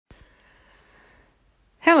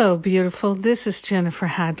Hello, beautiful. This is Jennifer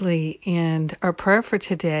Hadley, and our prayer for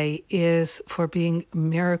today is for being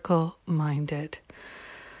miracle-minded.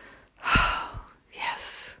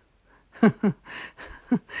 Yes.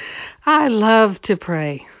 I love to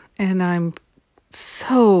pray, and I'm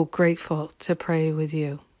so grateful to pray with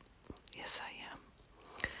you. Yes, I am.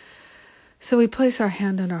 So we place our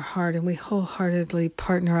hand on our heart, and we wholeheartedly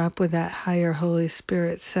partner up with that higher Holy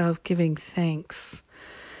Spirit self, giving thanks.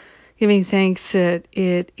 Giving thanks that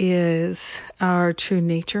it is our true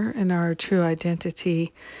nature and our true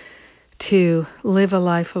identity to live a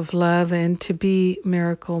life of love and to be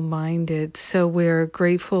miracle-minded. So we're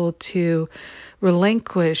grateful to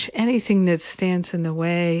relinquish anything that stands in the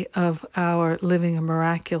way of our living a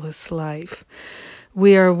miraculous life.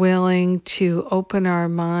 We are willing to open our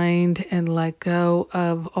mind and let go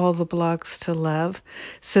of all the blocks to love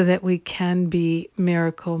so that we can be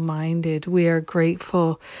miracle-minded. We are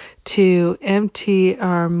grateful to empty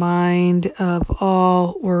our mind of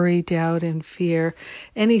all worry, doubt, and fear,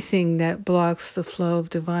 anything that blocks the flow of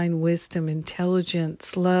divine wisdom,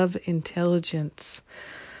 intelligence, love, intelligence.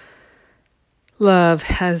 Love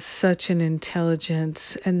has such an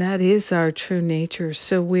intelligence, and that is our true nature.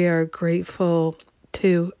 So we are grateful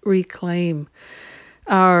to reclaim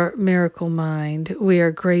our miracle mind. We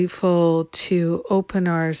are grateful to open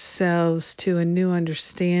ourselves to a new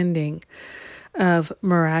understanding of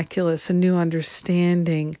miraculous, a new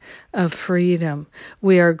understanding of freedom.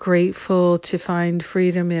 We are grateful to find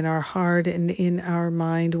freedom in our heart and in our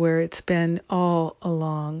mind where it's been all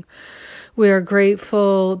along. We are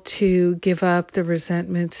grateful to give up the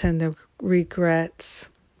resentments and the regrets,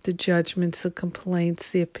 the judgments, the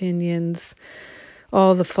complaints, the opinions,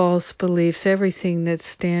 all the false beliefs, everything that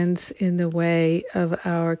stands in the way of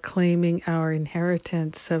our claiming our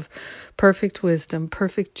inheritance of perfect wisdom,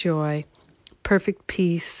 perfect joy, perfect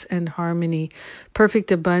peace and harmony, perfect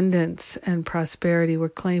abundance and prosperity. We're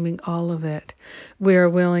claiming all of it. We are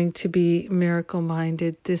willing to be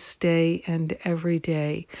miracle-minded this day and every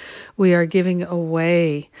day. We are giving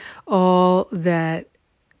away all that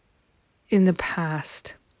in the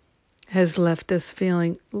past has left us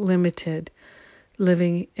feeling limited,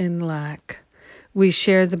 living in lack. We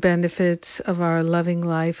share the benefits of our loving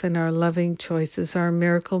life and our loving choices, our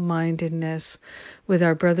miracle-mindedness with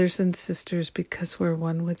our brothers and sisters because we're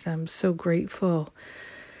one with them. So grateful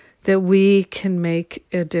that we can make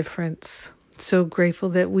a difference. So grateful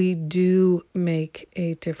that we do make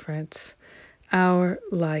a difference. Our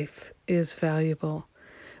life is valuable.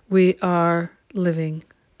 We are living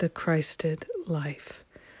the Christed life.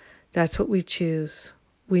 That's what we choose.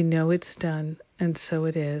 We know it's done, and so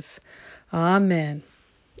it is. Amen.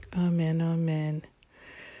 Amen. Amen.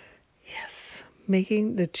 Yes.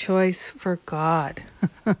 Making the choice for God.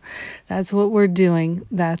 That's what we're doing.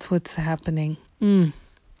 That's what's happening. Thank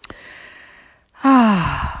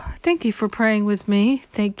you for praying with me.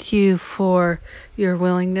 Thank you for your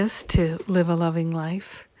willingness to live a loving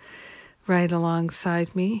life right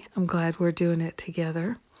alongside me. I'm glad we're doing it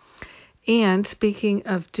together. And speaking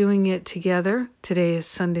of doing it together, today is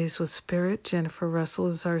Sundays with Spirit. Jennifer Russell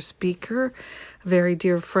is our speaker, a very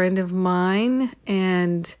dear friend of mine.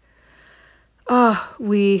 And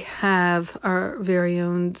we have our very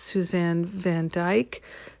own Suzanne Van Dyke,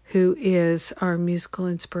 who is our musical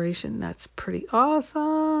inspiration. That's pretty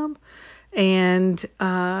awesome. And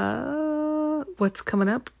what's coming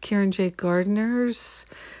up? Karen J. Gardner's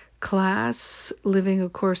class, Living A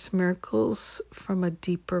Course in Miracles from a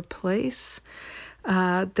Deeper Place.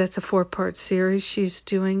 That's a 4-part series she's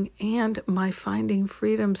doing. And my Finding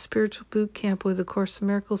Freedom Spiritual Boot Camp with A Course in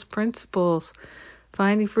Miracles principles.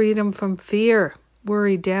 Finding freedom from fear,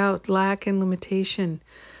 worry, doubt, lack, and limitation.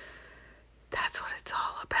 That's what it's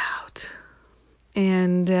all about.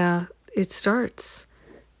 And it starts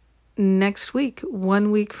next week,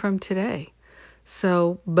 1 week from today.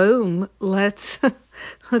 So boom, let's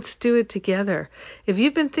do it together. If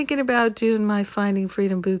you've been thinking about doing my Finding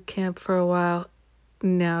Freedom Boot Camp for a while,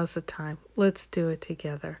 now's the time. Let's do it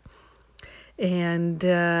together. And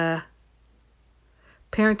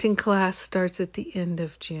parenting class starts at the end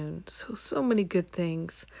of June. So many good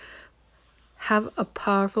things. Have a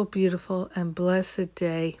powerful, beautiful, and blessed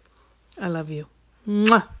day. I love you.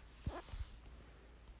 Mwah.